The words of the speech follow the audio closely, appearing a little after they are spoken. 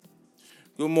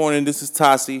Good morning. This is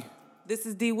Tassi. This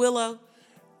is D Willow.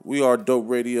 We are Dope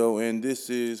Radio, and this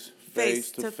is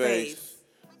Face to Face.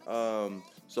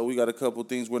 So we got a couple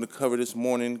things we're gonna cover this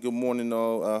morning. Good morning,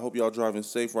 all. I hope y'all driving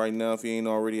safe right now. If you ain't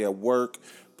already at work,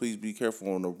 please be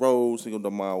careful on the road.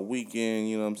 Single mile weekend.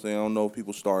 You know what I'm saying? I don't know if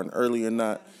people starting early or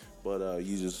not, but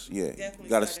you just you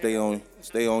gotta stay on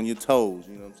your toes.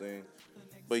 You know what I'm saying?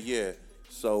 But yeah.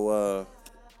 So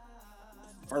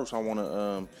first I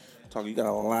wanna talk. You got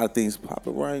a lot of things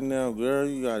popping right now, girl.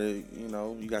 You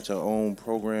got your own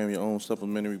program, your own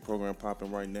supplementary program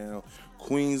popping right now.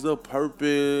 Queens of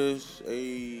Purpose.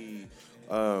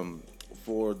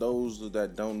 For those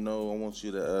that don't know, I want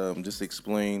you to just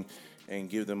explain and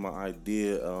give them an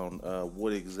idea on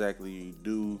what exactly you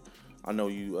do. I know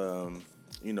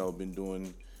been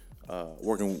doing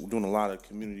doing a lot of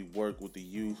community work with the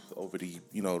youth over the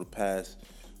past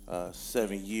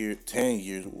 7 years, 10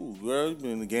 years. Ooh, girl, you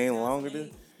been in the game longer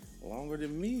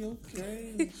than me.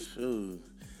 Okay, sure.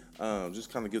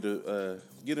 Just kind of give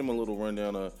them a little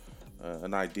rundown of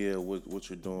an idea of what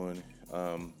you're doing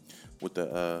with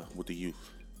the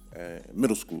youth,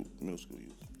 middle school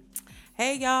youth.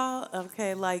 Hey y'all.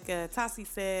 Okay, like Tassi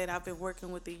said, I've been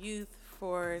working with the youth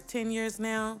for 10 years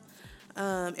now.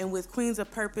 And with Queens of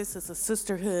Purpose, it's a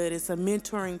sisterhood. It's a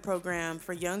mentoring program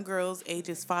for young girls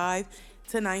ages 5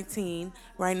 to 19.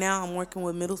 Right now, I'm working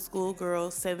with middle school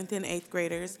girls, 7th and 8th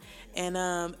graders.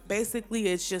 And basically,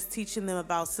 it's just teaching them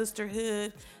about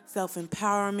sisterhood,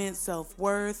 self-empowerment,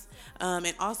 self-worth,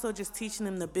 and also just teaching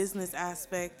them the business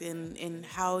aspect and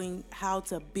how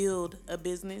to build a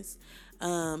business,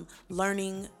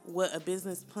 learning what a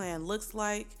business plan looks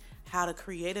like, how to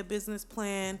create a business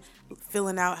plan,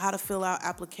 filling out how to fill out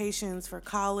applications for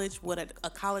college, what a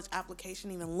college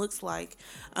application even looks like,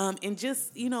 and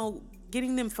just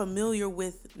getting them familiar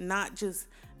with not just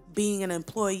being an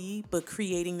employee, but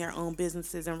creating their own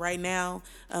businesses. And right now,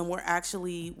 we're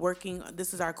actually working.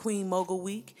 This is our Queen Mogul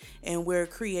Week, and we're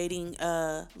creating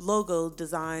logo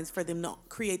designs for them to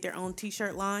create their own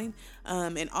T-shirt line,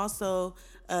 and also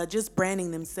just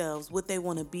branding themselves, what they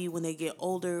want to be when they get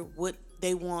older, what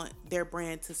they want their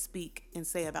brand to speak and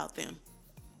say about them.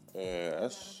 Yeah,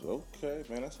 that's okay,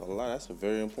 man. That's a lot. That's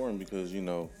very important because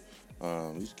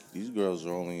these girls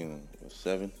are only in the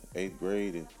 7th, 8th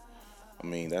grade, and I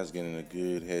mean that's getting a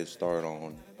good head start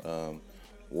on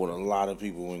what a lot of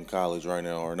people in college right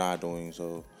now are not doing.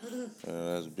 So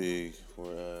that's big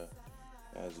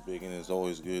and it's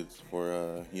always good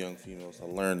for young females to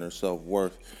learn their self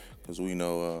worth because we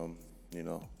know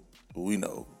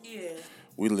Yeah.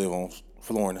 we live on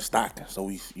Florida and Stockton, so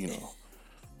we see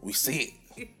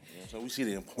it. So we see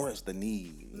the importance, the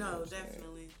need. No,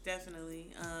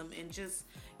 definitely. And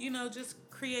just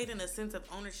creating a sense of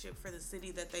ownership for the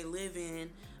city that they live in,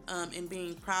 and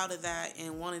being proud of that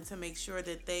and wanting to make sure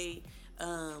that they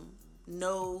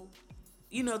know,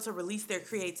 to release their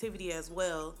creativity as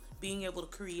well, being able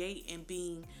to create and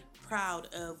being proud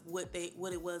of what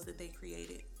it was that they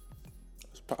created.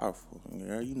 It's powerful.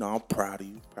 Yeah, I'm proud of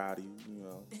you.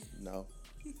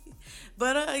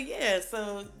 But yeah,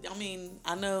 so I mean,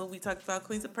 I know we talked about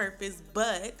Queens of Purpose,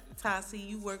 but Tassi,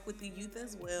 you work with the youth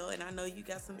as well, and I know you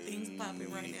got some things popping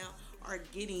right now, are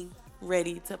getting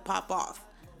ready to pop off.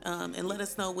 And let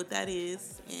us know what that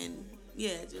is, and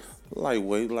yeah, just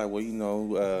Lightweight,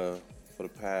 for the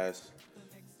past,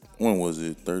 when was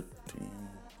it?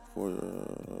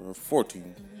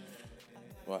 14.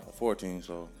 Wow, 14.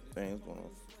 So dang, it's going on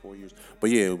 4 years. But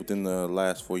yeah, within the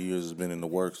last 4 years, it's been in the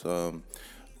works.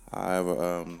 I have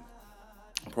a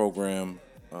program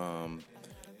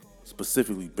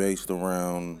specifically based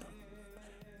around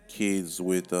kids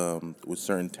with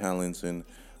certain talents, and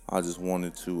I just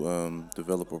wanted to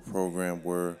develop a program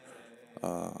where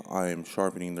I am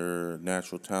sharpening their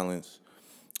natural talents.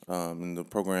 And the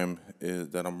program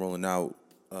that I'm rolling out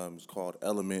is called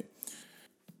Element.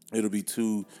 It'll be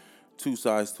two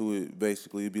sides to it.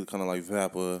 Basically, it'd be kind of like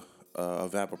VAPA, a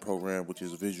VAPA program, which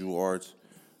is visual arts,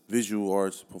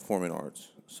 performing arts.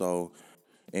 So,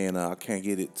 and I can't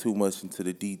get it too much into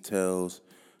the details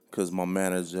because my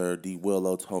manager D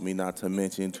Willow told me not to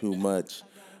mention too much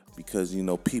because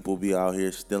people be out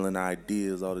here stealing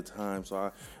ideas all the time. So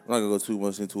I'm not gonna go too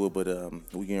much into it, but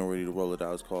we getting ready to roll it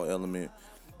out. It's called Element,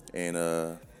 and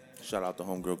shout out to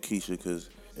homegirl Keisha because.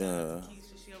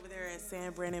 Keisha, she over there at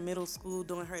San Brandon Middle School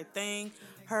doing her thing.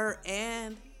 Her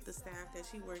and the staff that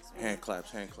she works with. Hand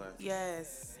claps.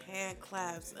 Yes, hand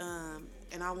claps.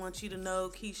 And I want you to know,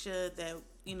 Keisha, that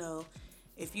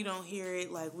if you don't hear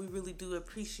it, like, we really do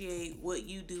appreciate what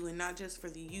you do, and not just for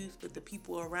the youth, but the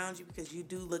people around you, because you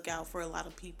do look out for a lot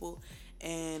of people.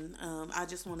 And I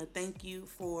just want to thank you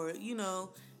for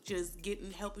just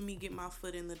helping me get my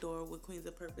foot in the door with Queens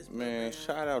of Purpose Man, program.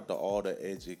 shout out to all the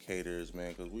educators,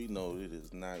 man, because we know it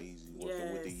is not easy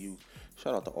working with the Yes. youth.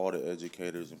 Shout out to all the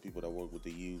educators and people that work with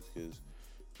the youth, because,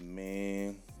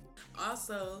 man,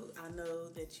 Also, I know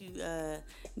that you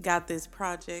got this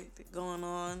project going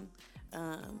on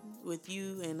with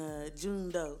you and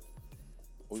June Doe.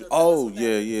 So tell us oh what that yeah,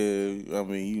 is. yeah. I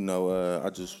mean, I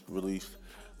just released.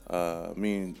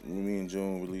 Me and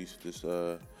June released this.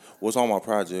 What's on my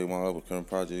project, my upcoming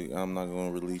project. I'm not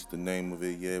gonna release the name of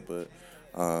it yet, but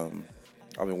um,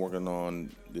 I've been working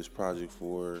on this project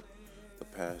for the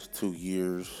past 2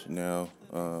 years now,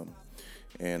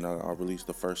 and I released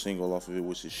the first single off of it,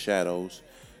 which is Shadows.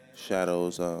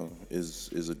 Shadows is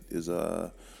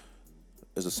a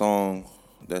song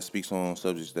that speaks on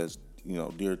subjects that's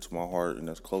dear to my heart and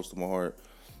that's close to my heart,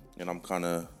 and I'm kind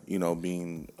of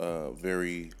being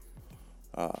very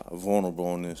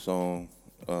vulnerable in this song,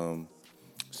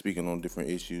 speaking on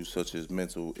different issues such as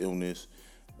mental illness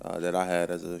that I had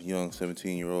as a young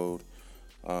 17-year-old,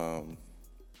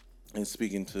 and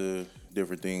speaking to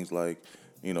different things like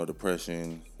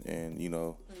depression and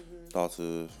thoughts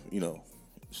of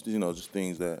just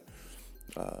things that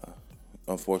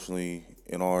unfortunately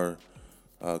in our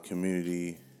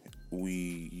community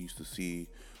we used to see,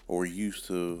 or we're used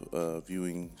to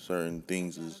viewing certain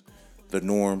things as the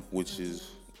norm, which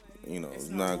is It's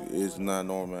not not normal it's at all. not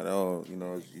normal at all.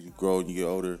 As you grow and you get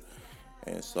older,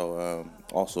 and so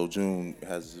also June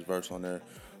has this verse on there,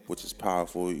 which is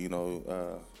powerful. We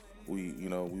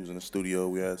was in the studio.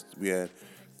 We had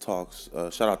talks.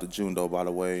 Shout out to June though, by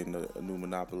the way, and the new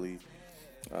Monopoly.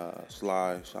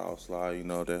 Sly, shout out Sly,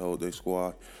 that whole day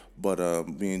squad. But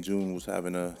me and June was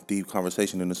having a deep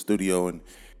conversation in the studio and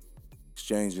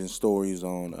exchanging stories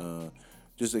on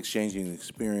just exchanging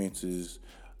experiences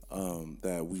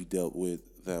that we dealt with,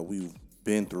 that we've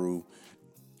been through.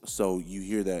 So you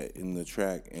hear that in the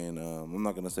track, and I'm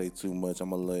not gonna say too much.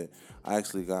 I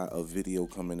actually got a video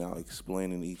coming out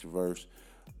explaining each verse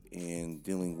and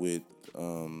dealing with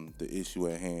the issue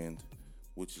at hand,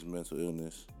 which is mental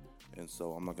illness. And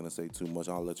so I'm not gonna say too much.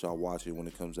 I'll let y'all watch it when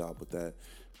it comes out. But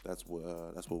that's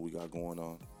what we got going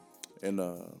on. And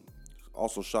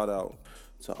also shout out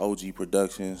to OG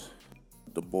Productions,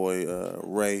 the boy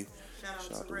Ray. Shout out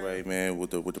Shout out to to Ray. Ray, man,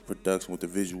 with the production, with the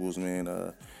visuals,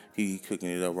 man. He cooking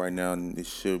it up right now, and it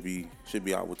should be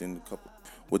out within a couple,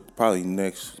 with probably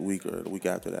next week or the week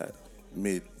after that,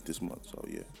 mid this month. So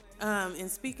yeah. And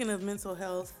speaking of mental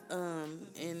health,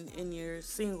 in your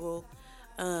single,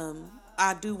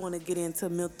 I do want to get into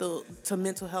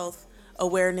mental health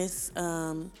awareness.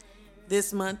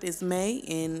 This month is May,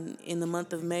 and in the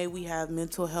month of May we have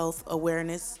mental health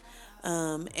awareness.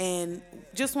 And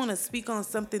just want to speak on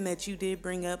something that you did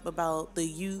bring up about the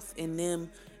youth and them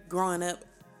growing up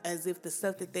as if the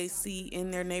stuff that they see in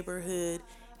their neighborhood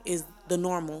is the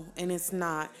normal, and it's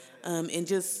not. And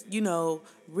just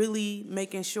really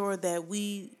making sure that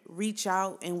we reach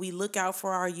out and we look out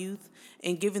for our youth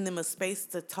and giving them a space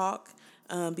to talk,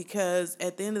 because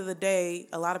at the end of the day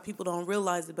a lot of people don't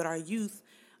realize it, but our youth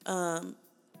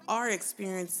are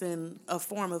experiencing a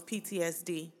form of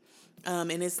PTSD.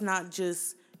 And it's not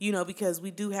just, because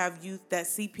we do have youth that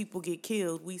see people get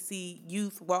killed. We see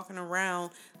youth walking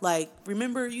around. Like,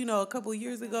 remember, a couple of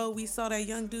years ago, we saw that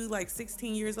young dude, like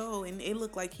 16 years old, and it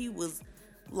looked like he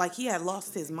had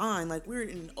lost his mind. Like, we're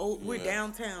Yeah.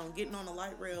 downtown getting on a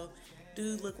light rail.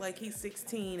 Dude looked like he's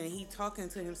 16 and he talking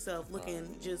to himself,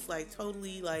 looking just like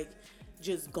totally like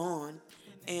just gone.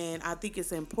 And I think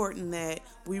it's important that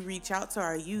we reach out to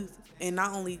our youth, and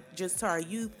not only just to our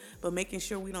youth, but making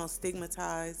sure we don't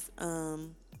stigmatize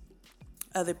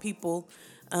other people,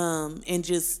 and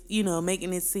just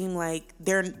making it seem like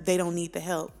they don't need the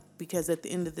help, because at the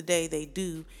end of the day they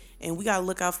do, and we gotta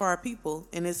look out for our people.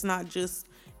 And it's not just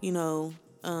you know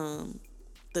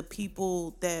the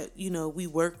people that we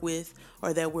work with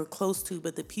or that we're close to,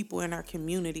 but the people in our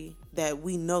community that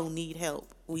we know need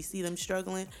help. We see them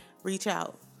struggling, reach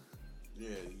out. Yeah,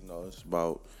 it's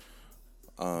about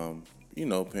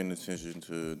paying attention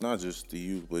to not just the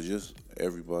youth, but just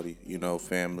everybody,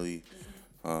 family,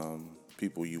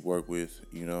 people you work with,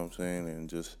 you know what I'm saying, and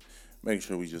just make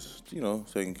sure we just,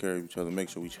 taking care of each other, make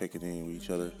sure we checking in with each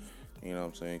other, you know what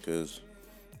I'm saying, because,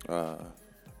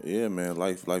 yeah, man,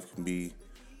 life can be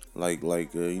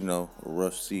a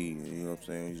rough sea, you know what I'm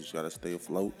saying, you just gotta stay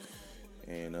afloat,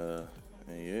 and,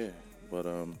 yeah, but,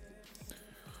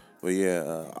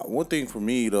 one thing for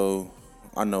me though,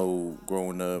 I know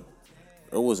growing up,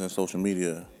 there wasn't social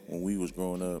media when we was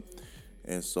growing up,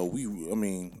 and so I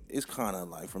mean, it's kind of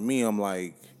like for me,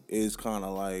 it's kind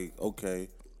of like okay,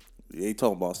 they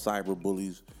talk about cyber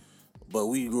bullies, But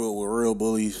we grew up with real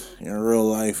bullies in real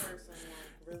life, Person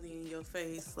like really in your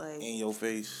face, like in your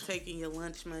face. taking your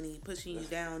lunch money, pushing you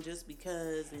down just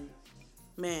because, and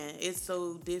man, it's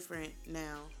so different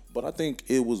now. But I think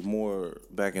it was more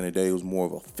back in the day. It was more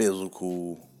of a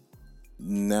physical.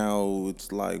 Now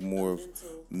it's like A more of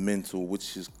mental. mental,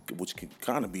 which can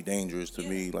kind of be dangerous to Yeah.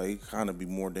 me. Like kind of be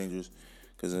more dangerous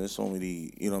because there's so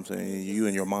many. You know what I'm saying? You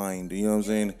and your mind. You know what I'm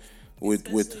saying? With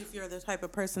Especially if you're the type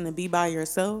of person to be by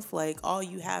yourself, like all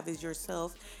you have is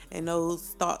yourself and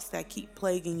those thoughts that keep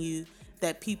plaguing you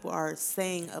that people are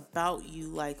saying about you,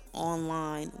 like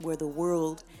online, where the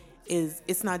world is,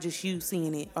 it's not just you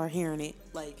seeing it or hearing it,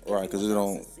 like right, because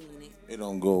everyone else is seeing it. it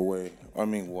don't go away. I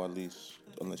mean, well at least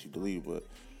unless you delete, but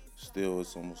still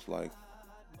it's almost like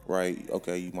right.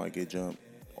 Okay, you might get jumped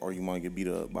or you might get beat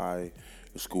up by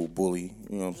a school bully.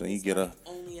 You know what I'm saying? You It's get not a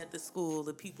only at the school,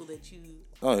 the people that you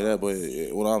oh yeah, but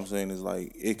what I'm saying is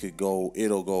like it could go,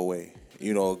 it'll go away.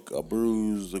 You know, a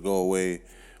bruise will go away,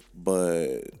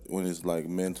 but when it's like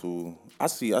mental, I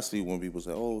see when people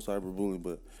say, "Oh, cyberbullying,"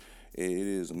 but it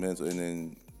is mental, and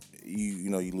then you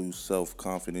know you lose self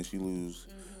confidence, you lose,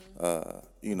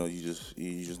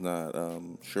 you just not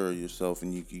sure of yourself,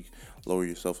 and you lower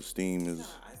your self esteem is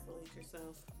isolate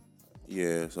yourself.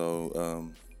 yeah.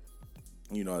 So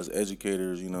as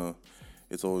educators,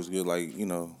 it's always good. Like,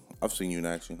 I've seen you in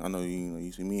action. I know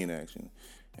you see me in action,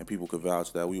 and people could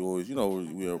vouch that we always,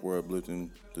 we're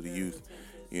uplifting to the youth,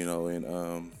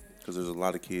 and because there's a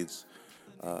lot of kids.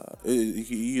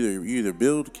 You either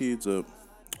build kids up,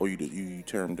 or you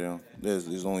tear them down.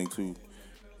 There's only two.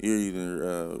 You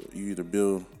either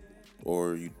build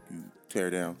or you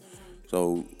tear down.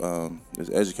 So as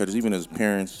educators, even as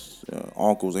parents,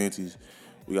 uncles, aunties,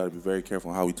 we got to be very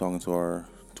careful on how we talking to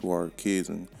our kids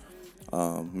and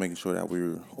making sure that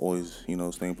we're always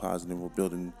staying positive. We're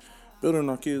building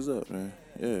our kids up, man.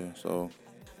 Yeah. So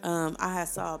I had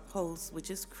saw a post, which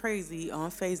is crazy,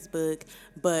 on Facebook,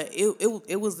 but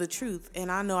it was the truth.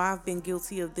 And I know I've been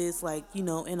guilty of this, like, in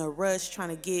a rush, trying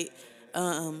to get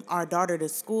our daughter to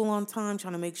school on time,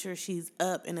 trying to make sure she's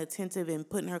up and attentive and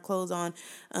putting her clothes on.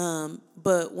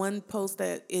 But one post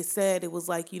that it said, it was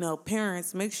like,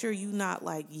 parents, make sure you not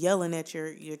like yelling at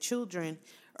your children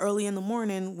early in the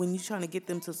morning when you're trying to get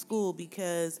them to school,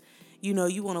 because you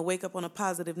want to wake up on a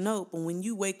positive note, but when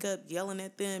you wake up yelling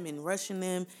at them and rushing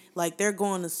them, like they're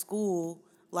going to school,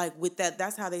 like with that,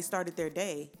 that's how they started their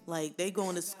day. Like they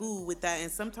going to school with that, and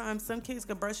sometimes some kids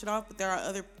can brush it off, but there are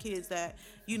other kids that,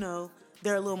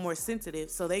 they're a little more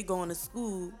sensitive, so they going to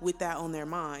school with that on their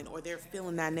mind, or they're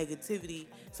feeling that negativity.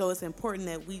 So it's important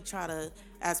that we try to,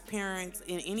 as parents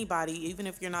and anybody, even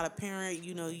if you're not a parent,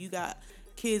 you got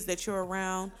kids that you're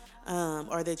around,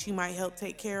 or that you might help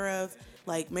take care of,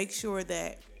 like make sure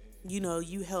that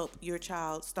you help your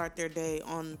child start their day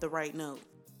on the right note.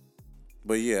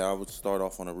 but yeah, I would start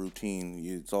off on a routine.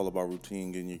 It's all about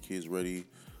routine, getting your kids ready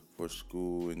for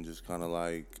school, and just kind of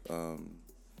like,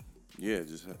 yeah,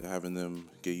 just having them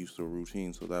get used to a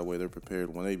routine, so that way they're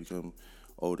prepared when they become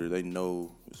older. They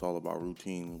know it's all about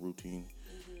routine,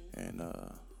 and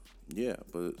yeah.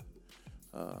 But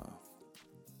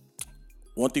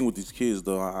one thing with these kids,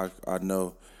 though, I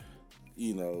know,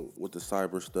 with the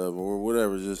cyber stuff or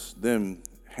whatever, just them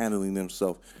handling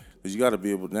themselves, because you got to be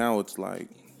able. Now it's like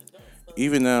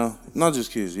even now, not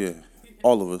just kids, yeah,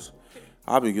 all of us.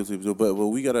 I've been guilty of it, but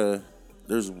we gotta.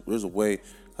 There's a way.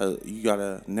 You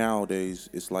gotta nowadays.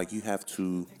 It's like you have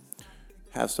to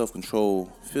have self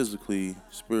control physically,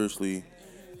 spiritually,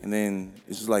 and then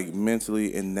it's just like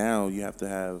mentally. And now you have to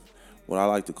have what I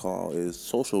like to call is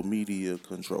social media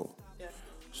control.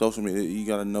 Social media, you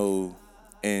gotta know.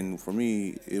 And for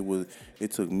me,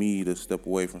 it took me to step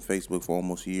away from Facebook for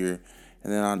almost a year,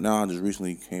 and then now I just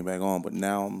recently came back on. But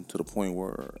now I'm to the point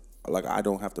where like I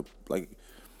don't have to like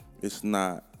it's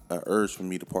not an urge for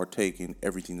me to partake in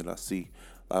everything that I see.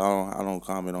 Like I don't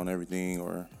comment on everything,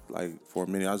 or like for a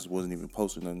minute I just wasn't even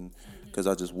posting nothing because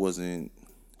I just wasn't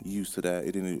used to that.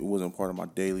 It wasn't part of my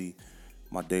daily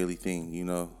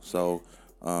thing, So,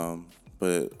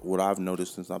 but what I've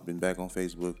noticed since I've been back on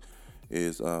Facebook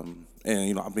is, and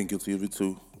I've been guilty of it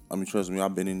too. I mean, trust me,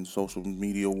 I've been in social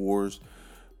media wars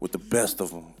with the best of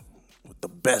them, with the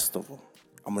best of them.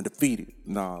 I'm undefeated.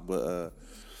 Nah, but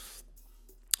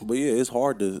yeah, it's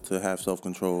hard to have self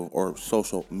control or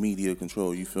social media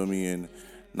control. You feel me? And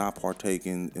not partake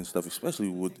in stuff, especially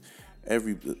with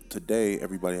every today.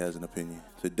 Everybody has an opinion.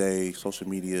 Today, social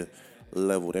media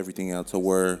leveled everything out to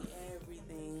where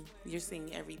Everything, you're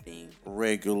seeing everything.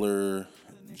 regular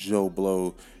Joe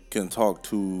Blow can talk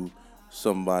to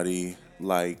somebody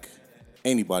like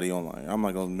anybody online. I'm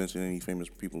not gonna mention any famous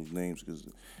people's names because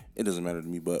it doesn't matter to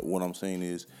me. But what I'm saying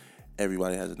is,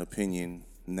 everybody has an opinion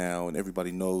now, and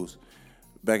everybody knows.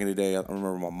 Back in the day, I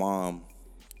remember my mom.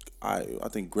 I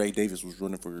think Gray Davis was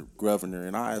running for governor,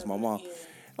 and I asked my mom,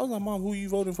 I was like, "Mom, who you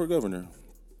voting for governor?"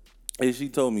 And she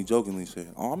told me jokingly,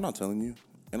 said, "Oh, I'm not telling you."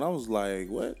 And I was like,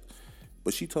 "What?"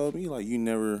 But she told me like,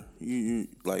 you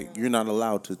like you're not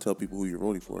allowed to tell people who you're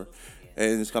voting for,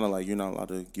 and it's kind of like you're not allowed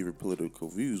to give your political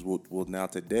views. Well, now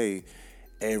today,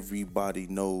 everybody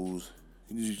knows.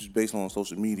 It's just based on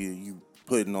social media, you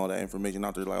putting all that information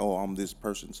out there like, oh, I'm this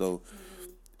person. So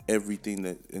everything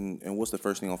that and what's the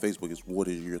first thing on Facebook is what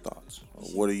are your thoughts?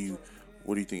 What are you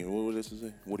thinking? What does it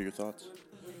say? What are your thoughts?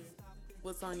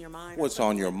 What's on your mind or What's on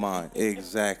something your like that. mind?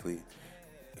 Exactly.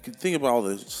 Think about all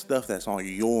the stuff that's on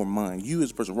your mind. You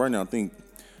as a person right now think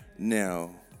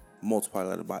now multiply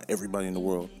that by everybody in the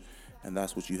world, and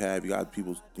that's what you have. You got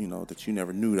people that you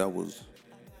never knew that was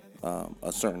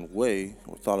a certain way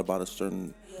or thought about a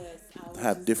certain Yes, I was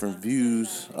have just different about to say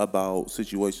views that. about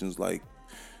situations like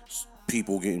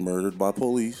people getting murdered by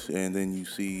police, and then you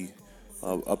see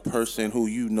a person who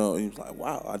and you're like,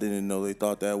 wow, I didn't know they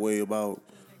thought that way about.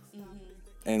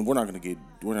 And we're not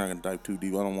gonna dive too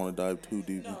deep. I don't want to dive too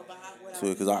deep No, but what I to it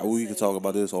do because want to we could say talk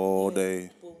about this all is,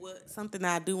 day. but what something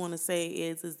that I do want to say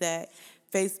is that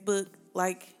Facebook,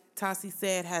 like Tasi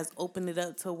said, has opened it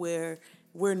up to where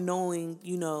we're knowing,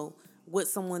 what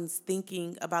someone's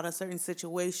thinking about a certain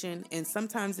situation, and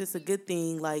sometimes it's a good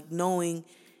thing, like knowing,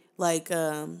 like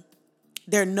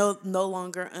they're no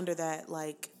longer under that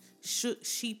like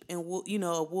sheep and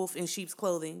a wolf in sheep's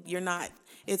clothing. You're not.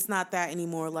 It's not that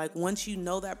anymore. Like once you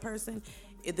know that person,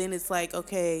 then it's like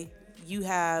okay, you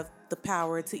have the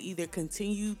power to either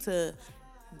continue to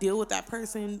deal with that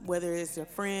person, whether it's a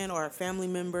friend or a family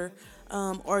member,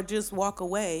 or just walk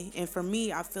away. And for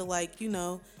me, I feel like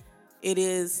it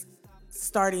is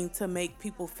starting to make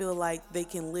people feel like they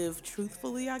can live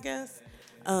truthfully, I guess.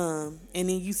 And then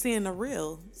you seeing the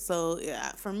real. So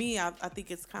yeah, for me, I think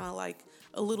it's kind of like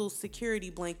a little security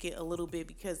blanket, a little bit,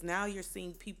 because now you're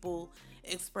seeing people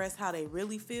express how they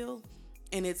really feel,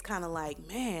 and it's kind of like,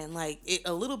 man, like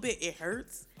a little bit it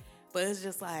hurts, but it's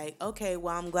just like, okay,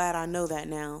 well, I'm glad I know that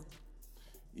now.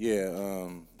 Yeah,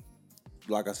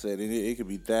 like I said, it could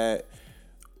be that,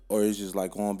 or it's just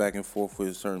like going back and forth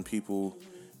with certain people.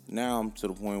 Now I'm to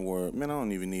the point where, man, I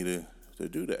don't even need to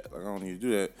do that. Like I don't need to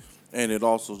do that. And it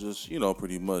also just,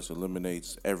 pretty much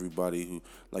eliminates everybody who,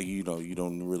 like, you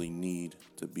don't really need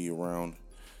to be around.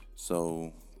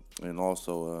 So, and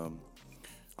also,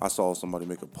 I saw somebody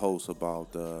make a post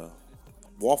about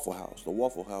Waffle House, the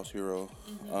Waffle House hero.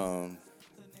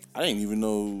 I didn't even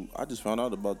know. I just found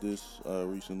out about this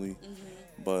recently,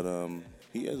 but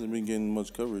he hasn't been getting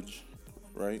much coverage,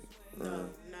 right? No,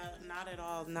 not at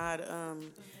all. Not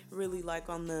really like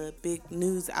on the big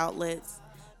news outlets.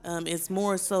 It's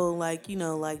more so like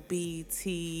like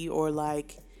BT or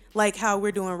like how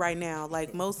we're doing right now.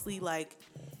 Like mostly like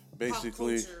pop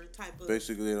Basically, culture type of.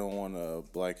 basically, they don't want a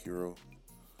black hero.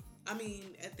 I mean,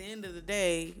 at the end of the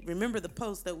day, remember the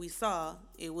post that we saw?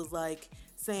 It was like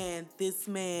saying this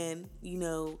man,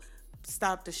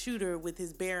 stopped the shooter with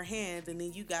his bare hands, and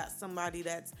then you got somebody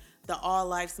that's the All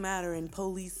Lives Matter and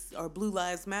police or Blue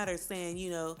Lives Matter saying,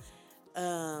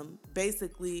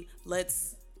 basically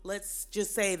let's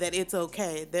just say that it's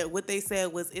okay. That what they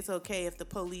said was it's okay if the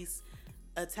police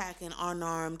attack an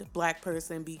unarmed black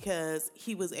person because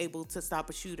he was able to stop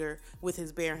a shooter with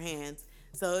his bare hands.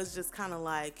 So it's just kind of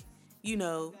like,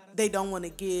 they don't want to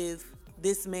give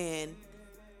this man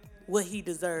what he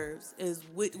deserves, is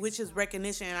which is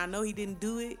recognition. And I know he didn't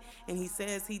do it, and he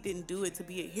says he didn't do it to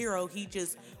be a hero. He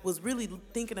just was really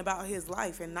thinking about his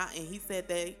life, and he said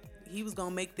that he was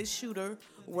gonna make this shooter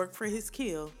work for his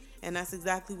kill, and that's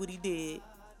exactly what he did.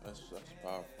 That's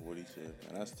powerful what he said,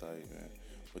 man. That's tight, man.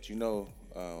 But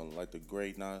like the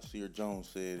great Nasir Jones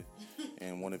said,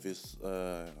 in one of his,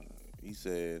 he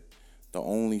said, the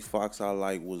only fox I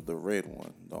like was the red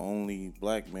one. The only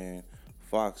black man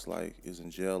fox like is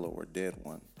in jail or a dead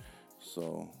one.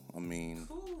 So I mean,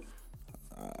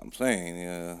 I'm saying,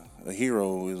 yeah, a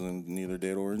hero isn't neither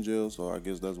dead or in jail. So I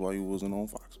guess that's why he wasn't on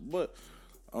Fox. But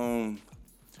um,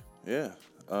 yeah,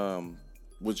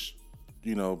 which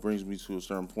brings me to a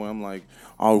certain point. I'm like,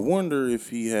 I wonder if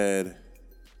he had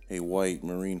a white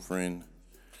Marine friend,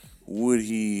 would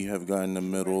he have gotten the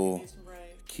medal, Recognition,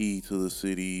 right? key to the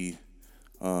city,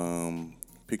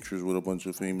 pictures with a bunch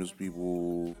of famous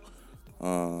people,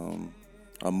 um,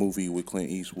 a movie with Clint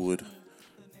Eastwood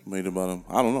made about him?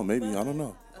 I don't know. Maybe I don't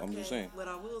know. I'm just Okay, saying. what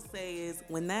I will say is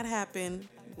when that happened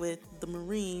with the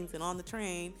Marines and on the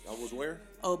train. I was where?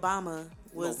 Obama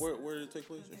No, was, where did it take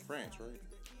place? In France, right?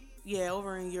 yeah,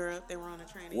 over in Europe. They were on a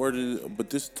train. Where did? But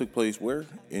this took place where?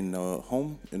 In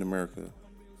home in America,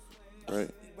 right?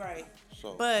 Right.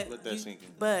 So But let that sink in.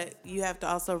 but you have to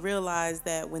also realize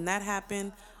that when that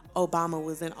happened, Obama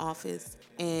was in office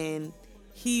and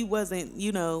he wasn't,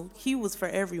 he was for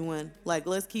everyone. Like,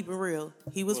 let's keep it real.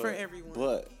 He was for everyone.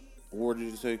 But where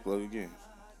did it take place again?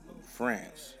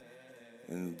 France.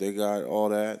 And they got all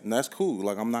that, and that's cool.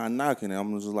 Like, I'm not knocking it.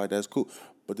 I'm just like, that's cool.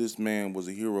 But this man was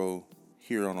a hero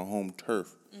here on a home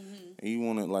turf, and you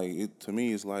want to to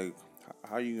me, it's like,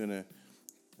 how you gonna,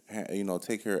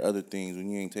 take care of other things when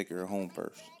you ain't take care of home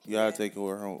first? You gotta take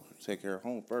care of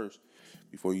home first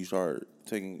before you start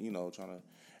taking, trying to,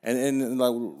 and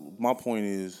like my point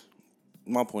is,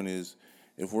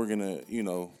 if we're gonna,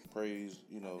 praise,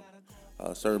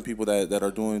 certain people that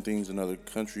are doing things in other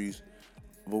countries.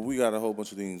 But we got a whole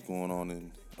bunch of things going on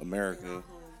in America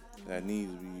that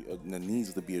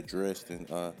needs to be addressed, and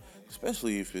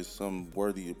especially if it's some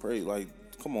worthy of praise. Like,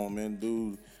 come on, man,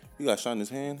 dude, you got shot in his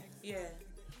hand. Yeah.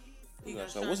 He got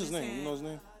shot. What's his name? You know his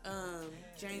name?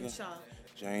 James Shaw.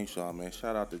 James Shaw, man.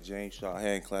 Shout out to James Shaw. I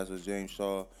had in class with James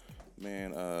Shaw,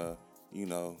 man.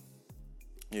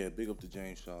 Yeah, big up to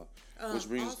James Shaw. Which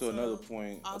brings us to another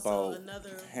point about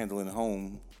handling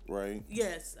home, right?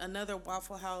 Yes, another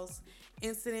Waffle House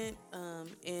incident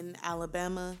in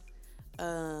Alabama.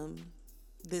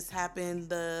 This happened.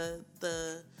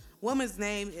 The woman's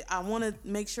name, I want to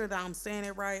make sure that I'm saying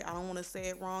it right. I don't want to say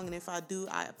it wrong, and if I do,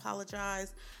 I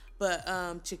apologize. But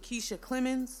Chiquisha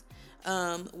Clemens.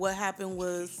 What happened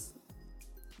was,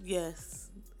 yes,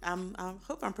 I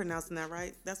hope I'm pronouncing that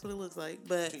right. That's what it looks like.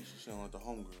 But She sound like the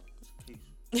homegirl.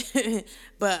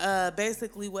 but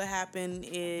basically what happened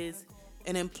is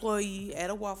an employee at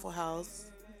a Waffle House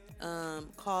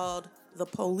called the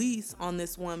police on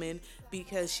this woman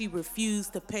because she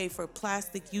refused to pay for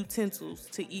plastic utensils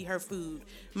to eat her food.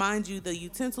 Mind you, the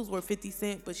utensils were 50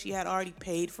 cents, but she had already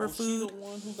paid for food. She the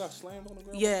one who got slammed on the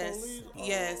ground? Yes,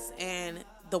 yes. And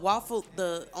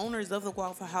the owners of the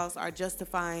Waffle House are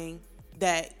justifying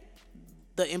that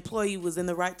the employee was in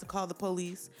the right to call the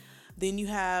police. Then you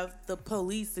have the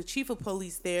chief of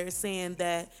police there saying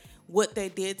that what they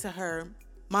did to her,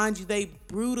 mind you, they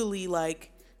brutally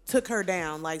took her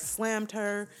down, slammed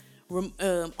her,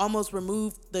 almost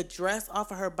removed the dress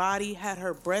off of her body, had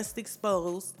her breast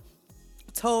exposed,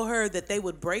 told her that they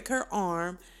would break her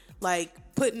arm,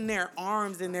 putting their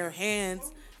arms and their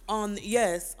hands on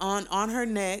her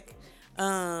neck,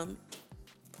 and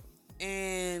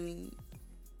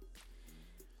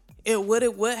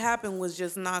what happened was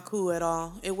just not cool at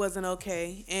all. It wasn't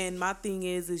okay. And my thing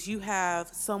is you have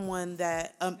someone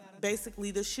that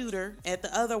basically the shooter at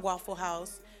the other Waffle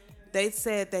House. They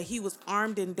said that he was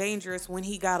armed and dangerous when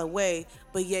he got away,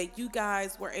 but yet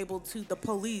the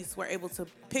police were able to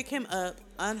pick him up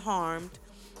unharmed.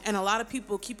 And a lot of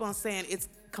people keep on saying it's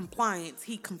compliance.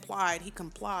 He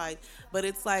complied. But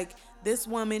it's like, this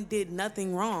woman did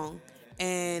nothing wrong.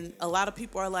 And a lot of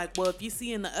people are like, well, if you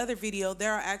see in the other video,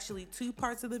 there are actually two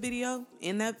parts of the video.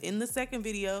 In the second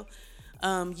video,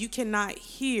 you cannot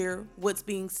hear what's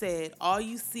being said. All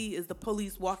you see is the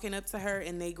police walking up to her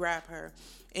and they grab her.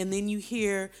 And then you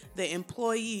hear the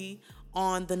employee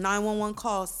on the 911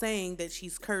 call saying that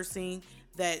she's cursing,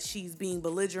 that she's being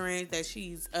belligerent, that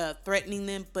she's threatening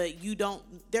them. But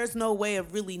there's no way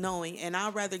of really knowing. And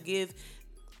I'd rather give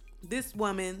this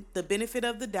woman the benefit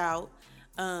of the doubt,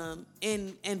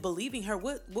 and believing her.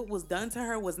 What was done to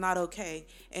her was not okay.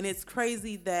 And it's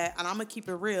crazy that, and I'm gonna keep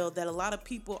it real, that a lot of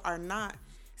people are not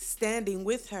standing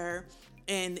with her,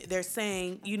 and they're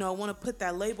saying, want to put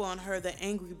that label on her, the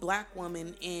angry black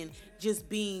woman, and just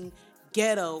being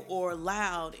ghetto or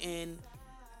loud. And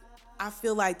I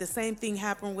feel like the same thing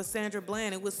happened with Sandra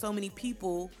Bland. It was so many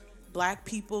people, black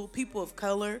people of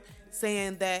color,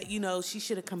 saying that, she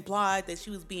should have complied, that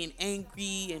she was being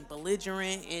angry and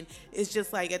belligerent. And it's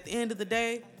just like, at the end of the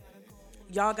day,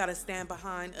 y'all got to stand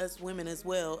behind us women as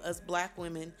well, us black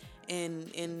women,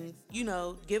 and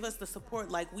give us the support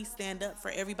like we stand up for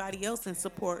everybody else in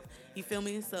support. You feel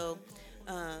me? So,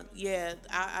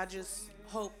 I just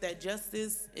hope that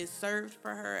justice is served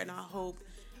for her, and I hope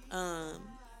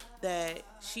that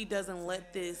she doesn't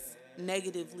let this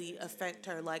negatively affect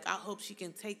her. I hope she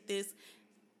can take this,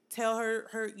 tell her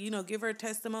give her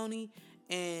testimony,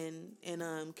 and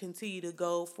continue to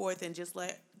go forth, and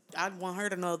I want her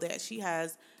to know that she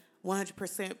has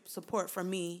 100% support from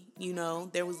me.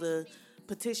 There was a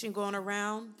petition going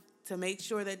around to make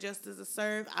sure that justice is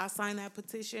served. I signed that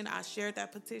petition. I shared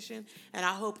that petition, and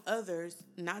I hope others,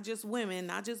 not just women,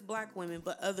 not just black women,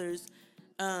 but others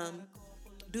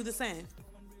do the same.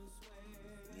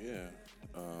 Yeah.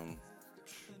 Um,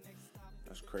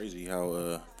 that's crazy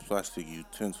how plastic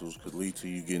utensils could lead to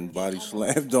you getting body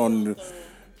slammed on.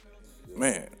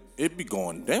 Man, it be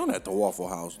going down at the Waffle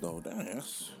House though. Damn,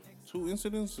 that's two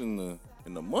incidents in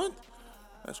the month.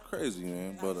 That's crazy,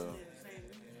 man. But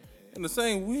in the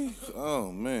same week,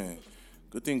 oh man,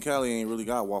 good thing Cali ain't really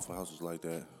got Waffle Houses like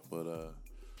that. But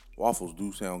waffles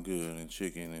do sound good, and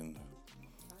chicken and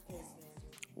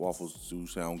waffles do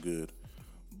sound good.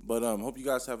 But hope you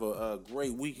guys have a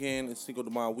great weekend. It's Cinco de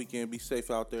Mayo weekend. Be safe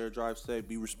out there. Drive safe.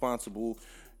 Be responsible.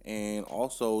 And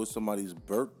also, it's somebody's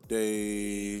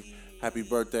birthday. Happy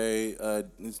birthday.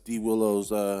 It's D Willow's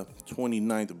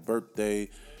 29th birthday.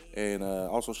 And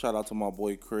also, shout out to my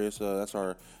boy Chris. That's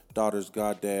our daughter's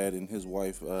goddad and his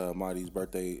wife, Marty's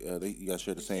birthday. You guys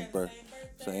share the same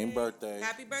birthday.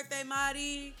 Happy birthday,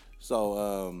 Marty.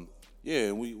 So,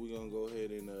 yeah, we going to go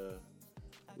ahead and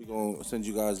we going to send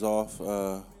you guys off.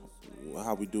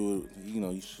 How we do it,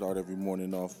 you start every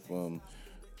morning off.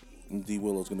 D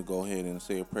Willow's gonna go ahead and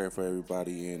say a prayer for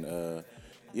everybody, and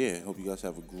yeah, hope you guys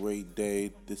have a great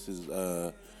day. This is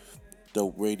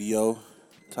Dope Radio,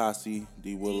 Tassi,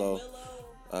 D Willow,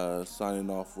 signing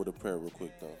off with a prayer real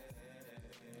quick though.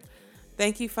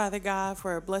 Thank you, Father God,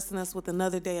 for blessing us with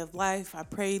another day of life. I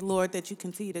pray, Lord, that you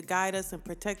continue to guide us and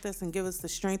protect us and give us the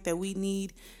strength that we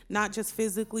need, not just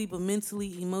physically, but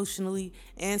mentally, emotionally,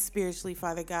 and spiritually,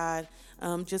 Father God.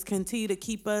 Just continue to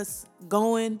keep us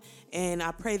going, and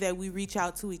I pray that we reach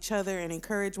out to each other and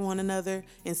encourage one another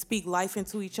and speak life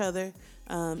into each other.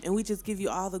 And we just give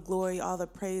you all the glory, all the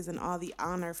praise, and all the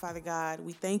honor, Father God.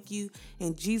 We thank you.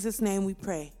 In Jesus' name we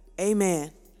pray.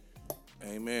 Amen.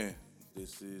 Amen.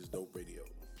 This is Dope Radio.